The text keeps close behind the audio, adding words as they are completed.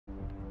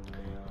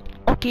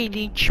Ok,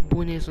 deci,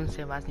 bune, sunt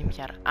Sebastian,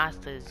 chiar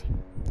astăzi.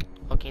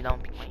 Ok, dau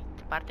un pic mai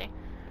departe.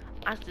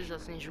 Astăzi o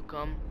să ne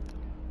jucăm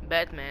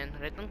Batman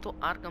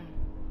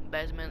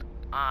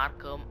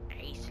Arkham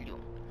Asylum.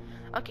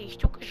 Ok,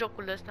 știu că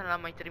jocul ăsta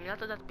l-am mai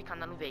terminat odată pe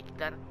canalul vechi,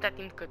 dar atâta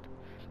timp cât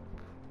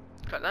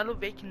canalul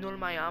vechi nu-l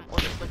mai am, o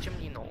să facem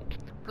din nou.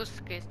 Plus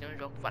că este un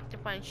joc foarte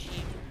fain și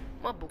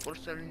mă bucur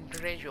să-l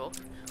rejoc.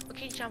 Ok,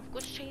 deci am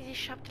făcut 67%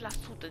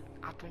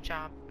 atunci,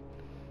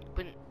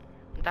 până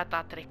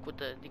data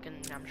trecută de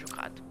când ne-am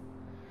jucat.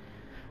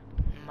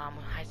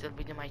 Mamă, hai să-l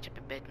vedem aici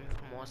pe Batman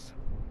frumos.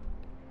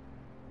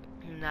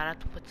 Ne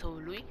arată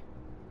fățăul lui?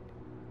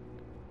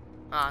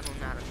 A, nu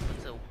ne arată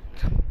fățăul.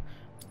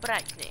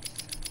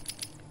 Brightness.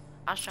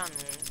 Așa nu,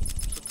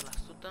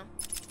 100%.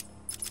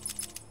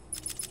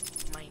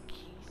 Mai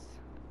închis.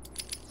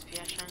 Să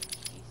fie așa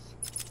închis.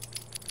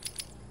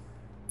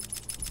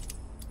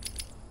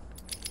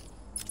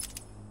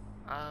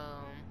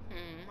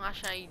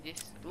 Așa e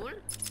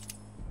destul.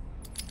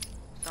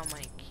 Sau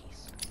mai închis.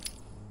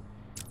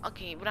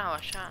 Ok, vreau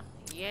așa.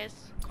 Yes,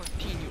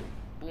 continue.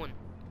 Bun.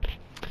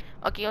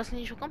 Ok, o să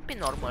ne jucăm pe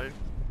normal.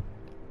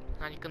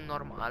 Adică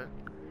normal.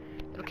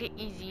 Pentru că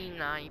easy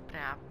n-ai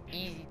prea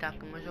easy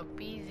dacă mă joc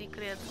pe easy,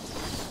 cred.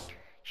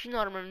 Și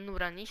normal nu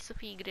vreau nici să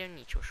fie greu,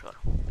 nici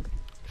ușor.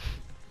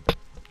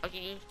 Ok,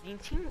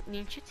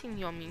 din ce țin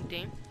eu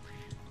minte,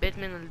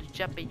 Batman îl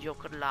ducea pe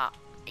Joker la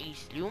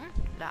Asylum,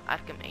 la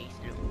Arkham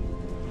Asylum.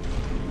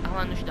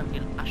 Acum nu știu dacă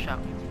e așa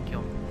cum zic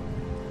eu.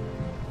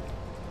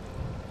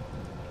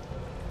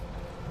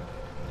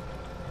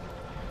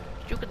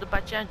 Știu că după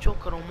aceea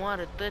Joker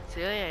omoară toți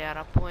ăia, iar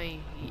apoi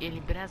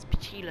eliberează pe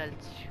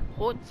ceilalți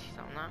hoți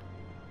sau na?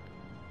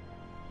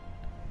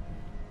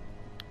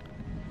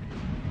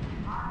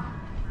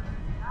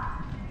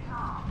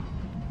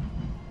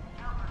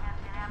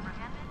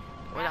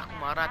 Uite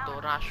cum arată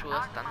orașul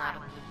ăsta,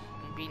 n-arată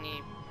bine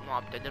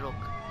noaptea deloc.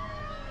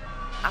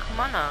 Acum,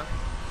 na,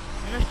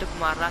 nu știu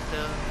cum arată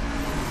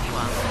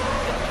ziua,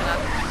 eu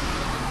niciodată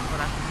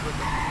orașul văd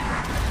ziua.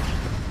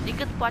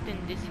 Decât poate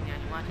în desene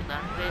animate,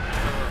 dar în rest,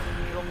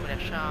 jocuri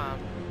așa,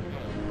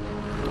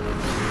 nu.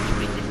 Și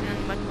prin desene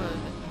animate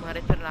mă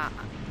refer la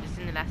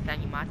desenele astea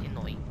animate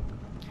noi.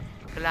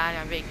 Că la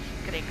alea vechi,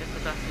 cred că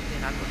tot asta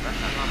era tot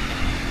așa noaptea.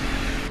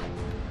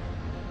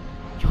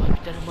 Ce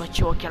uite-l mă,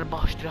 ce ochi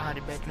albaștri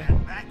are Batman.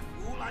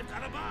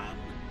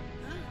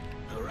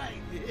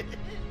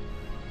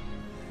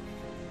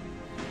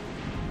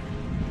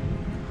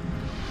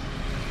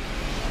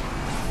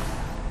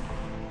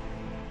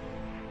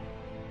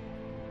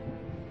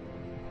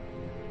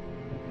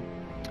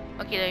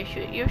 Ok, dar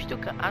eu știu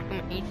că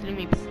Arkham Asylum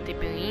este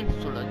pe o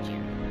insulă,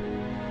 gen.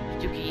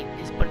 Știu că e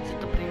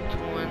despărțită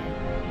printr-un...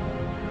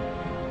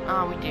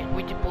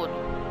 uite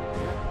podul.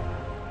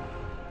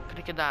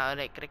 Cred că da,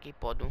 cred că e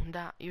podul.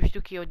 Da, eu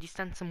știu că e o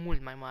distanță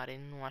mult mai mare,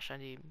 nu așa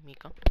de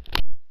mică.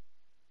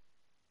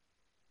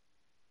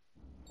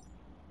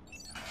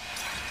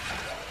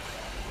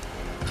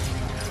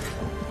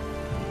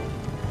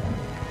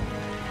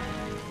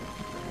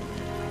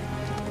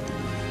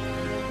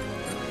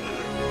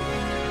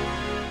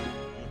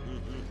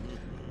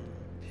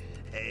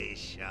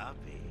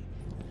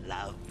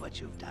 Love what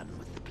you've done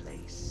with the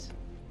place.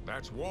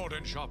 That's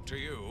Warden shop to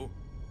you.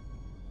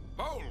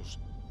 Bowles!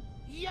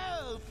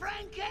 Yo,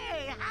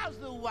 Frankie! How's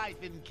the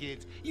wife and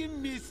kids? You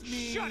miss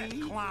me? Shut it,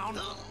 clown!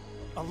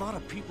 A lot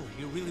of people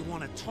here really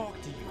want to talk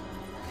to you.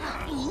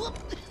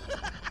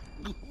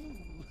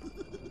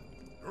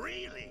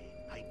 Really?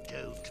 I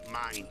don't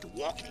mind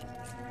walking.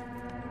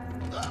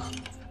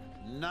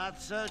 Not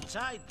so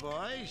tight,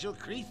 boy.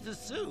 She'll crease the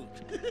suit.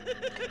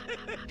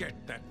 Get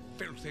that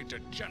filthy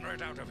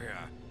degenerate out of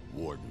here!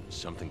 Warden,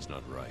 something's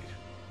not right.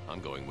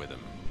 I'm going with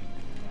him.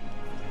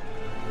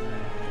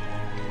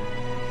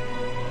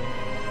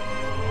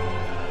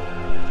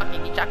 Ok,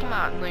 deci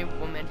acum noi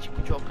vom merge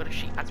cu Joker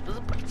și ați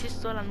văzut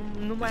polițistul ăla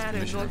nu mai are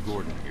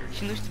ochi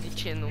și nu știu de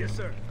ce nu.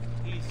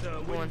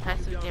 Bun, hai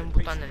să vedem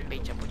butoanele pe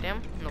aici,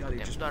 putem? Nu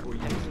putem, doar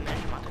putem să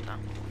mergem atâta.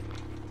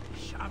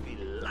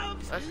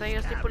 Asta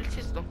este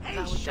polițistul,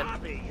 da, uite-l.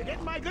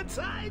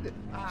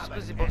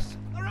 Scuze, boss.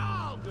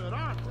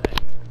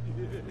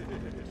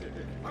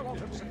 I want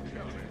him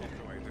securely locked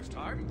away this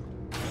time.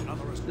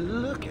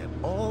 Look at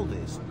all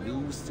this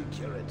new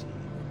security.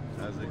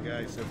 How's the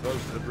guy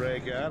supposed to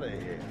break out of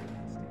here?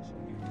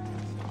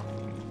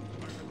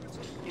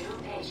 New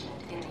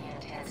patient in the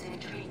intensive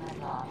treatment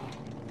lobby.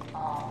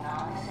 All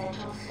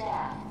non-essential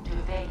staff to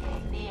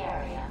vacate the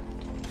area.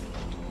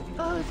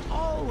 Oh, it's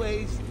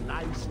always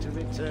nice to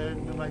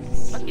return to my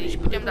Ok, deci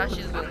putem da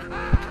și zoom.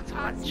 Să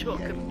fac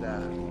Joker.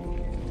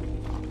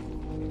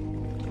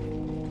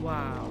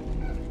 Wow.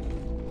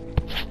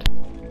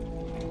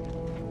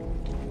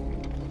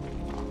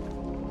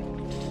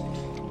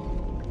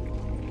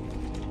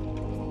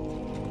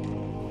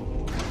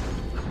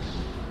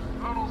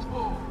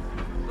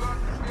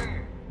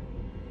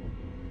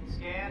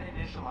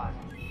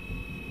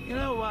 You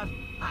know what?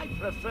 I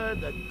prefer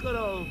the good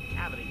old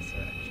cavity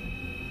search.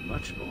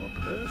 Much more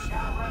personal.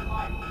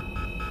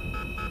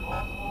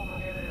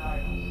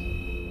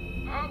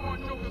 I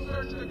want to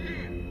searched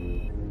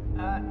again.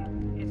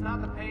 It's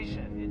not the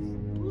patient. It's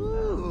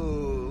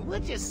Ooh,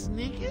 would you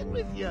sneak in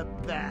with your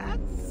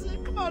bats?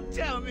 Come on,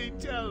 tell me.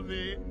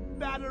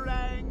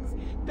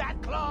 Batarangs,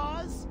 bat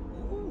claws,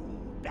 ooh,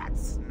 bat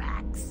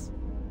smacks.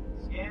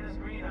 scan the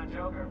screen on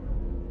Joker.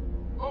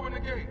 Open the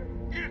gate.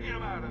 Get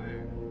him out of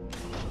there.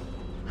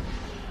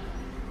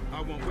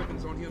 I want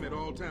weapons on him at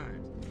all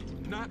times.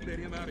 Do not let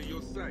him out of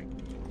your sight.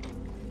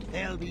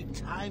 There'll be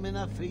time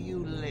enough for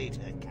you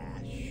later,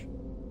 Cash.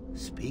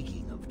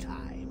 Speaking of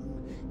time,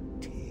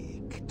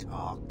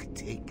 tick-tock,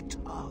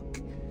 tick-tock.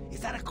 Is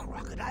that a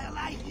crocodile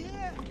I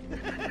hear?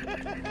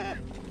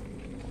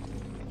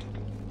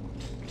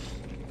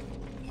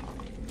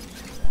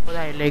 Bă,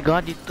 da, e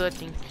legat de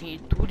toate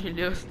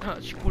încheieturile ăsta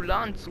și cu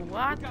lanțul,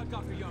 what?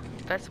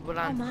 Stai să vă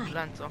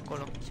lanțul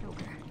acolo.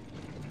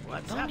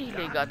 What's Unde e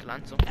legat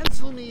lanțul?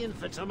 Pencil me in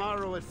for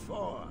tomorrow at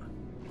 4.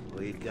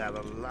 We've got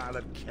a lot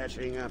of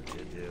catching up to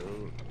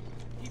do.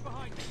 Keep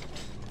behind me.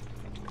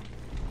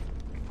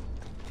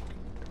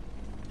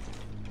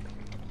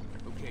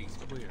 Okay, it's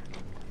clear.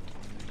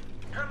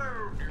 Hello,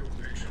 new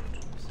patient.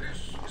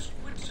 This is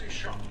Quincy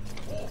Shaw,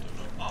 warden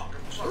of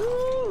Arkham Asylum.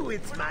 Ooh,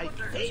 it's my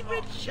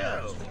favorite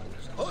show.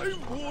 I'm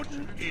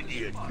Warden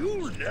Idiot.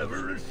 You'll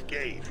never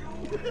escape.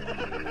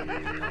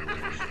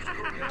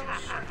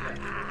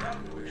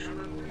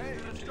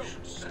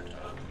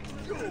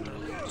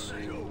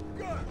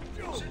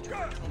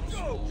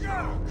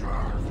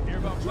 Hear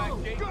about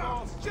Black Gate,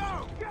 boss? Shut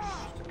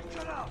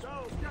up!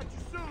 Joe's got you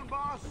soon,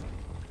 boss.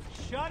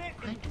 Shut it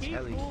and keep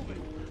Telling you,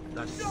 moving.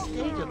 the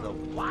state of the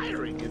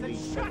wiring in these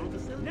several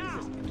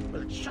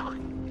facilities is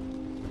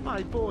shocking.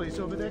 My boys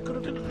over there could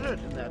have been hurt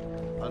in that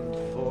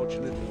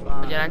unfortunate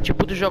fire. De la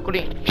începutul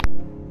jocului.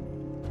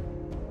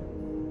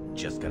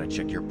 Just gotta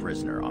check your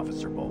prisoner,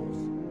 Officer Bowles.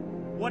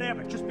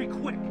 Whatever, just be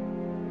quick.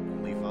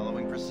 Only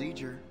following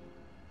procedure.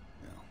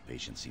 Well,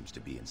 patient seems to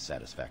be in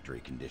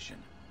satisfactory condition.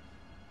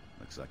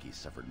 Looks like he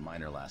suffered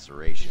minor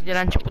lacerations. De la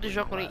începutul probably in the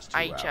jocului, last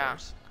 2 aici,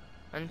 hours.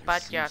 în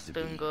partea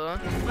stângă,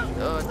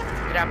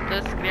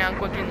 dreaptă, scria în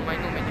continuu numai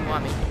nume de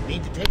oameni.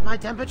 Need to take my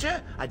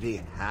temperature? I'd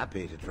be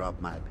happy to drop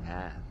my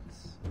pants.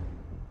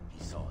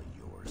 He's all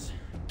yours.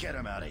 Get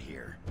him out of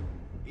here.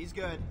 He's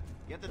good.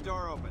 Get the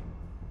door open.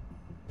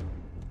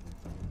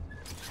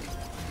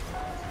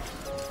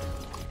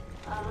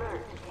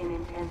 Alert in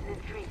intensive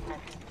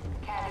treatment.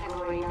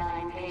 Category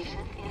 9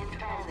 patient in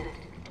transit.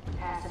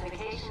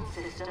 Pacification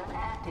system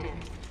active.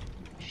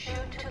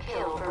 Shoot to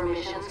kill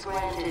permissions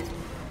granted.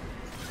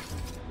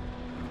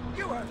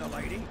 You heard the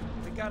lady.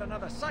 We got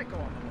another psycho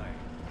on the way.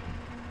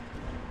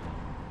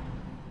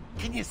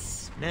 Can you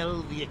smell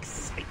the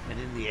excitement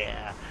in the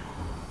air?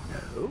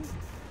 No?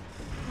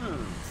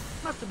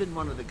 Must have been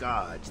one of the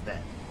guards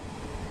then.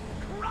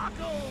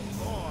 Rocco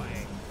boy!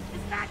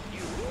 Is that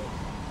you?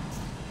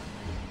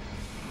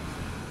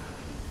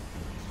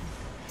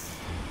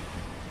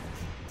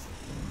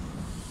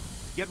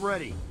 Get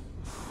ready.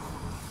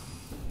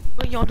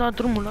 Băi, i-au dat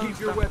drumul la Keep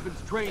your ăsta. weapons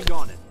trained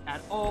on it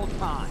at all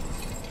times.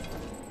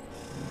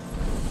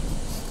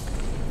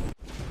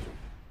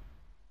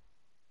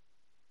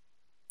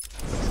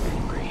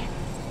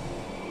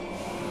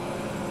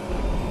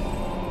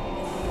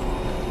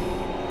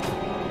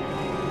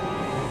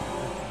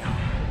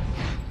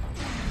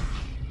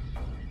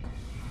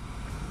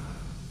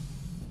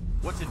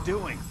 What's it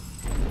doing?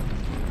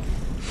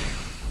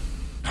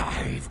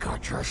 I've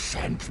got your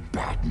scent,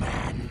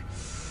 Batman.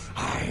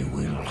 I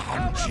will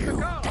hunt you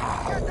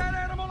down. Get that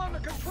animal under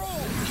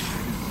control!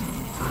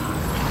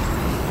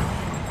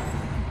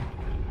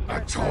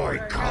 A toy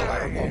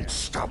collar won't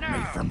stop me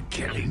from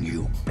killing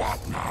you,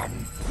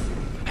 Batman.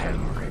 I'll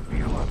rip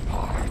you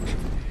apart,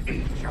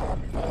 eat your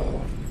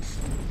bones.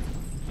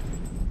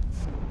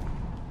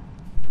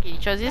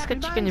 Deci a zis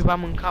că ne va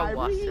mânca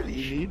oasele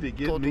You și need to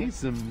give totul. me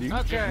some new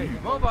Okay,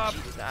 move up.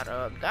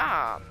 Dar,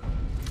 da,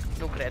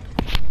 nu cred.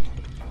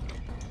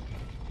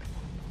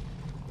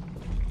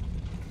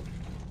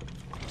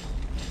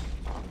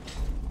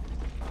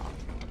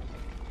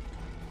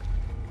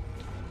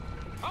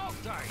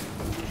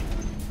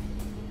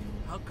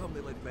 How come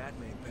they let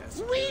Batman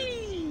pass?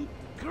 Whee!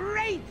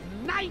 Great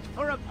night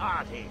for a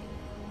party!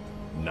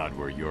 Not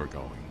where you're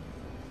going.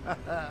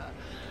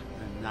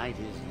 The night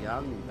is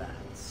young,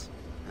 Vance.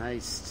 I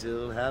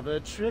still have a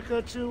trick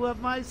or two up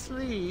my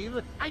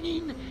sleeve. I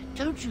mean,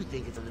 don't you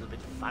think it's a little bit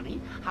funny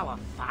how a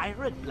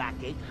fire at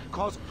Blackgate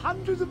caused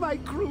hundreds of my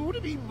crew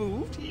to be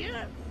moved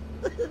here?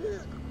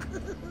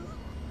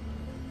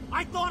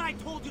 I thought I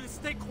told you to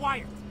stay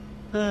quiet.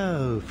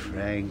 Oh,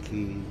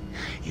 Frankie,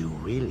 you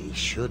really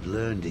should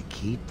learn to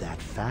keep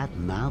that fat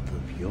mouth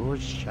of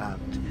yours shut.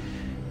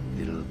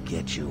 It'll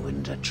get you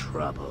into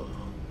trouble.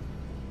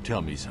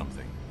 Tell me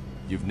something.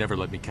 You've never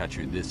let me catch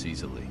you this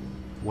easily.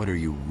 What are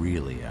you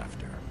really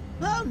after?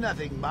 Oh,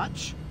 nothing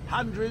much.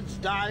 Hundreds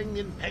dying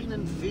in pain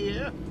and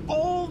fear.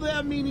 All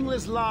their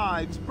meaningless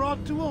lives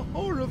brought to a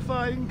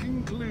horrifying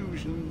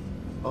conclusion.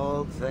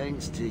 All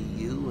thanks to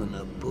you and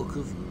a book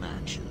of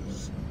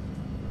matches.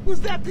 Was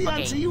that the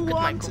answer you cât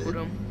mai wanted?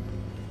 coborâm?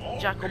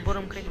 Deja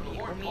coborâm, cred că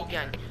 1000 de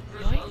ani.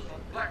 Noi?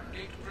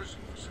 Blackgate Prison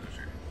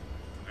Facility.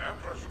 Their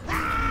presence.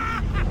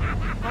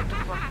 What the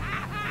fuck?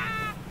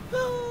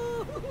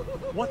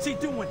 What's he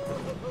doing?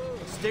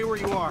 Stay where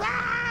you are.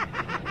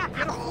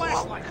 Get a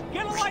flashlight.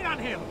 Get a light on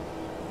him.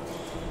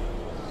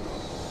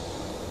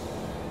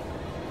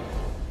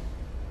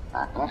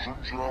 Our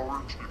presence in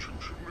our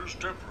institution is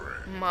temporary.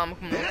 Mamă,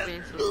 cum m-am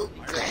prins.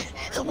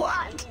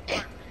 What?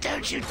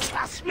 Don't you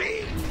trust me?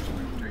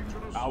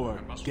 Our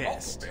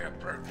guest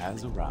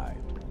has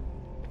arrived.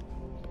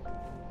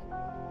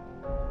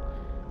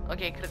 Ok,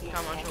 cred că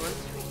am ajuns.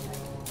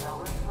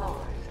 Lower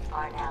floors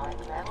are now at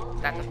level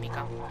Gata,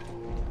 pica.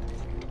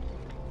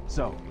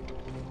 So,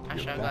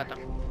 Așa, gata.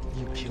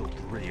 you killed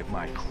 3 of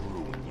my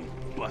crew and you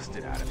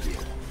busted out of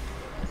here.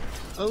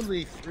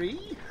 Only 3?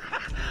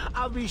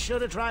 I'll be sure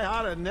to try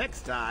harder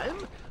next time.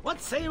 What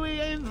say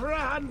we aim for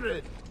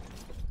 100?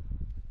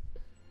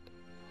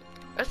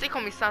 Ăsta e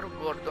comisarul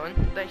Gordon,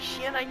 dar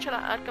și el aici la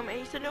Arkham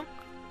Asylum?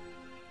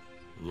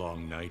 Long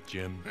night,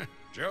 Jim?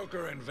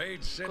 Joker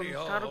invades City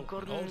Hall and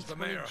Gordon holds the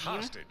mayor Jim?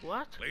 hostage,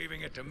 What?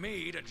 leaving it to me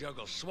to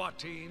juggle SWAT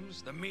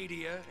teams, the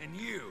media, and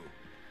you.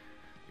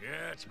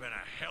 Yeah, it's been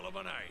a hell of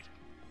a night.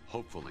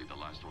 Hopefully the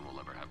last one we'll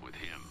ever have with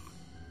him.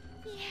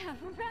 Yeah,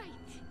 right.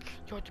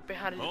 Eu uite pe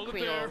Harley Hold it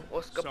Quinn, there.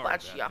 o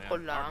scăpat și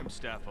acolo la Arkham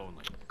staff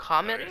only. I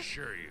camere.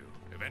 assure you,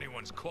 if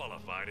anyone's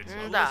qualified, it's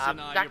Da, Listen,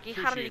 I dacă e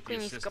Harley appreciate the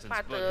Quinn e assistance,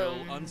 scăpat, but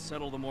he'll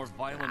unsettle the more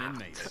violent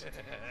inmates.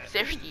 se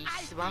știi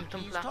ce se va He's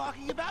întâmpla.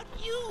 talking about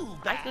you,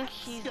 I think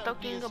he's Don't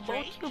talking be a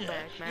about you, stranger.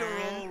 Batman. You're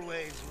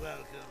always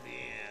welcome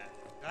here.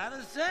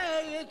 Gotta say,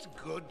 it's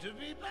good to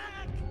be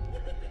back.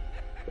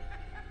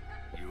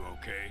 You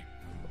okay?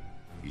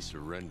 He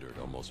surrendered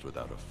almost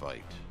without a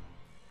fight.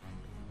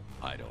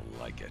 I don't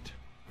like it.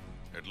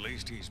 At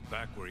least he's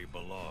back where he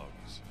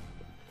belongs.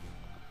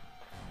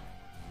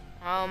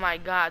 Oh my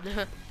god.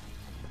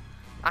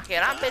 Dacă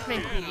eram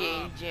Batman cu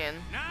ei, gen.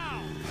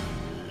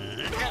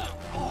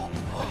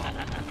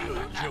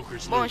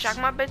 Joker's Bun, și loose.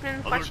 acum Batman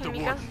nu face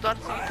nimic, doar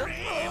se uită.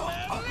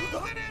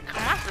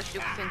 Cam asta știu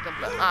că se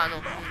întâmplă. A, nu,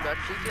 doar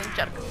se uită,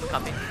 încearcă să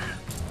scape.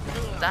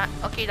 Da,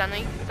 ok, dar nu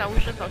există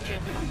ușă sau ce?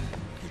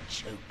 The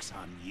joke's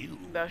on you.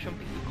 Beau și un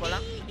pic de cola.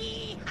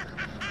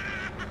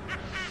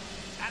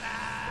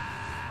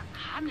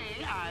 Honey,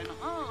 I'm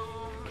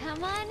home.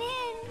 Come on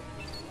in.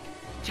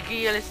 Și că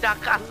el este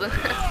acasă.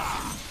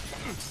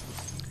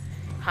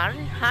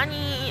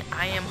 Honey,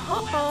 I am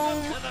home.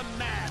 To the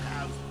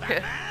madhouse,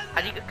 Batman.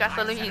 Adică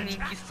casa lui e în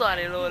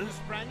închisoare, lol.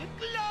 Sprang it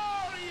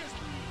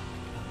gloriously.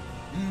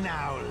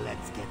 Now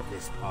let's get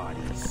this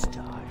party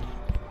started.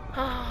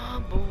 Ah,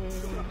 bun.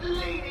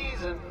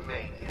 Ladies and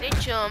maids.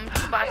 Deci,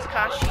 bați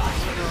ca și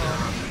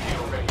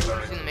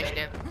cum se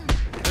numește?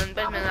 În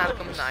Batman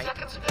Arkham Knight.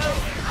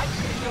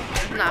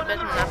 La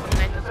Batman Arkham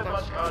Knight este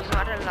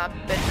continuare la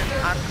Batman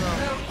Arkham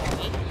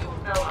City.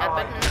 Iar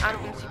Batman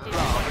Arkham City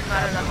este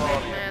continuare la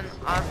Batman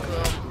Arkham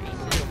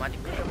Asylum,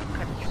 adică jocul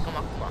care jucăm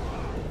acum.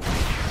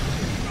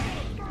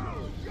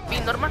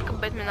 Bine, normal că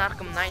Batman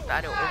Arkham Knight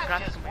are o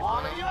grafică mai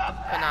bună,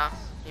 că na,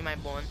 e mai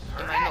bun,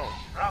 e mai nou.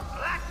 From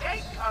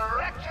Blackgate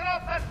Correctional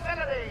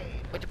Facility.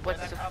 Uite, poți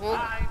să fug.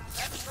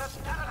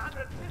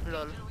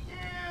 Lol.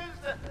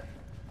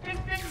 Ding,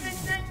 ding, ding,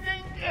 ding,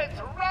 ding. It's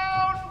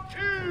round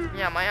 2.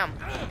 Ia, mai am.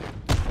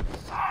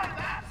 Sorry,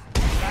 that's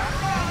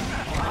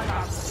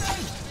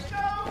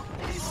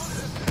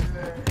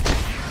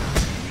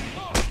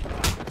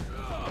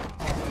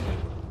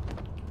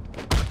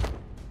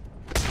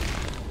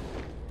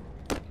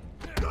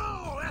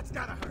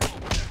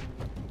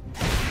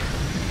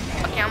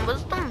Ok, am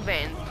văzut un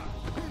vent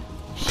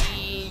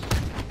și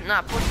na,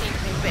 pot să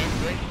intri în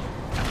venturi.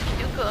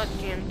 Știu că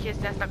în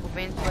chestia asta cu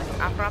venturi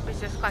aproape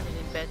se scoate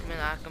din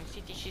Batman Arkham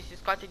City și se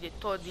scoate de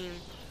tot din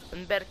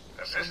în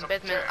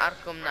Batman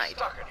Arkham Knight.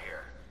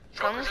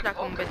 Sau nu știu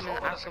dacă în Batman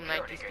Arkham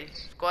Knight este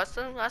scoasă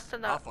asta,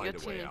 dar eu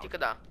țin minte că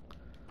da.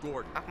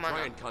 Gordon, Acum try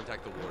da. and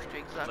contact the Nu warden. știu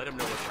exact. Let him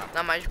know what's happening.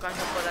 N-am mai jucat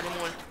jocul ăla de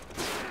mult.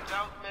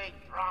 Don't make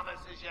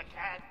promises you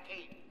can't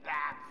keep,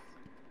 Bats.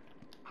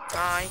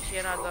 Ai, și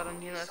era doar în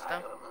din ăsta.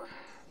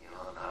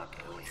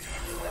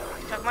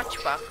 Și acum ce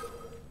fac?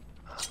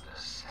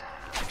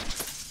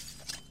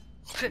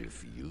 If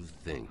you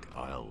think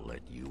I'll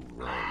let you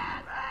run.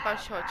 Fac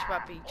și eu ceva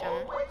pe aici, nu?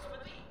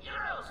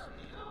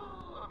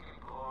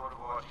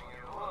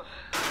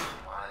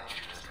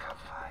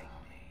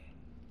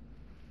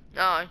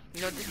 Ah,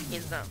 ne-o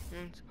deschis, da.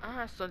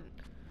 Ah,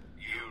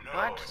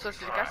 what? S-o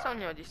stricat sau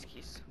ne-o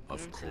deschis? Nu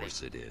Of înțeleg.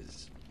 course it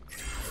is.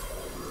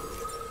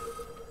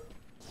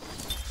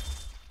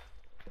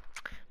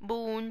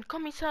 Bun,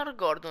 comisar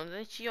Gordon,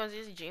 deci eu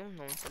zis Jim,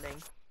 nu înțeleg.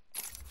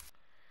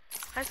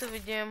 Hai să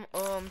vedem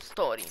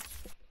story.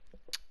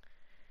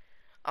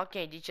 Ok,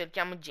 deci îl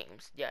cheamă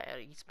James, de-aia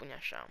îi spune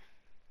așa.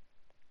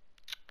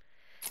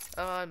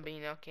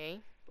 Bine,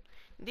 ok.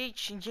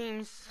 Deci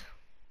James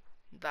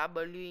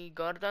W.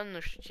 Gordon, nu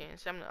știu ce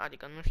înseamnă,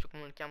 adică nu știu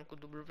cum îl cheamă cu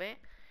W.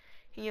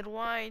 Hair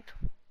white.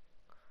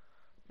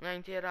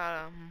 Înainte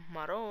era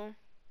maro.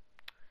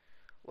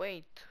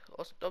 Weight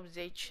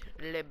 180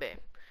 lb.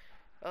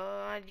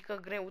 Adică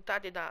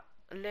greutate, dar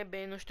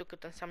lebe, nu știu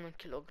cât înseamnă în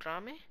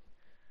kilograme.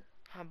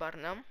 Habar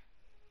n-am.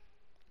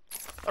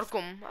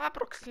 Oricum,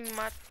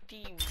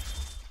 aproximativ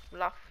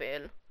la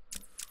fel.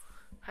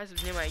 Hai să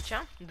vedem aici.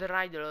 The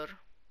Riddler.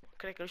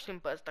 Cred că îl știm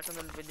pe ăsta când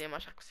îl vedem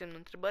așa cu semnul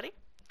întrebării.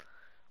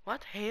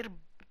 What? Hair...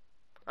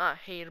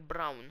 hair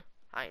brown.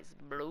 Eyes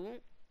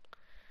blue.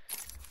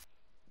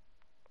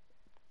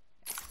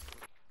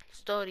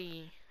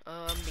 Story.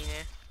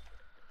 Bine.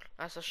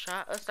 Asta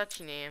așa. Ăsta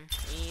cine e?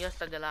 E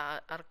ăsta de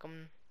la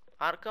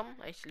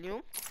Arkham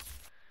Asylum.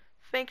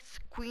 Facts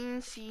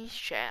Quincy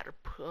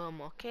Sharp.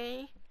 Ok.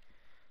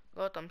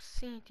 Gotham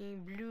City.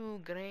 Blue,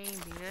 grey.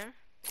 Bine.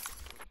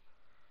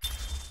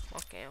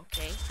 Ok.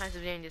 Hai să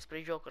vedem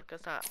despre Joker, că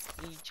ăsta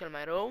e cel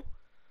mai rău.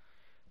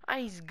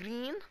 Eyes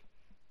green.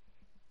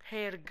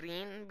 Hair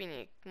green.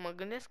 Bine, mă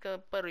gândesc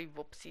că părul-i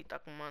vopsit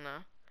acum,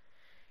 na.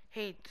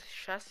 Height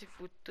 6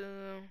 foot.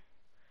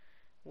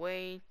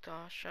 Weight,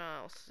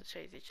 așa,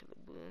 160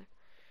 lb.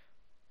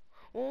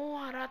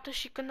 Arată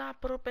și când a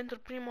apărut pentru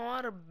prima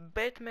oară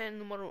Batman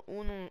numărul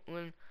 1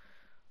 în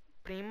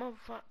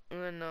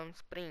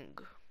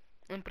spring.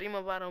 În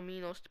primăvara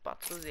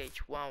 1940.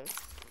 Wow.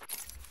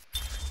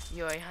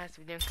 Ioi, hai să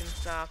vedem când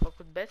s-a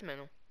făcut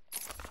Batman-ul.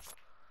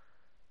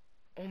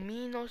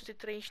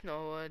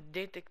 1939,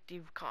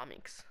 Detective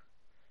Comics.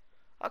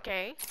 Ok.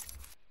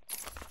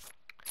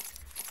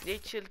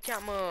 Deci îl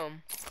cheamă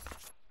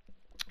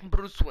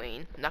Bruce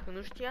Wayne. Dacă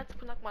nu știați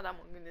până acum, dar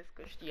mă gândesc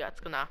că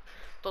știați că na,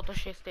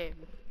 totuși este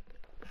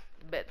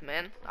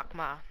Batman. Acum,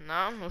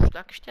 na, nu știu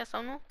dacă știați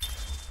sau nu.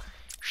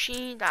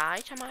 Și da,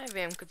 aici mai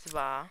avem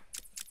câțiva.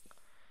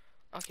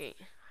 Ok.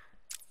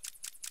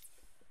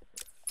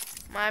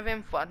 Mai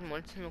avem foarte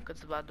mulți, nu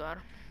câțiva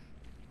doar.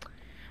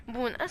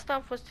 Bun, asta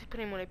a fost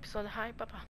primul episod. Hai, pa, pa!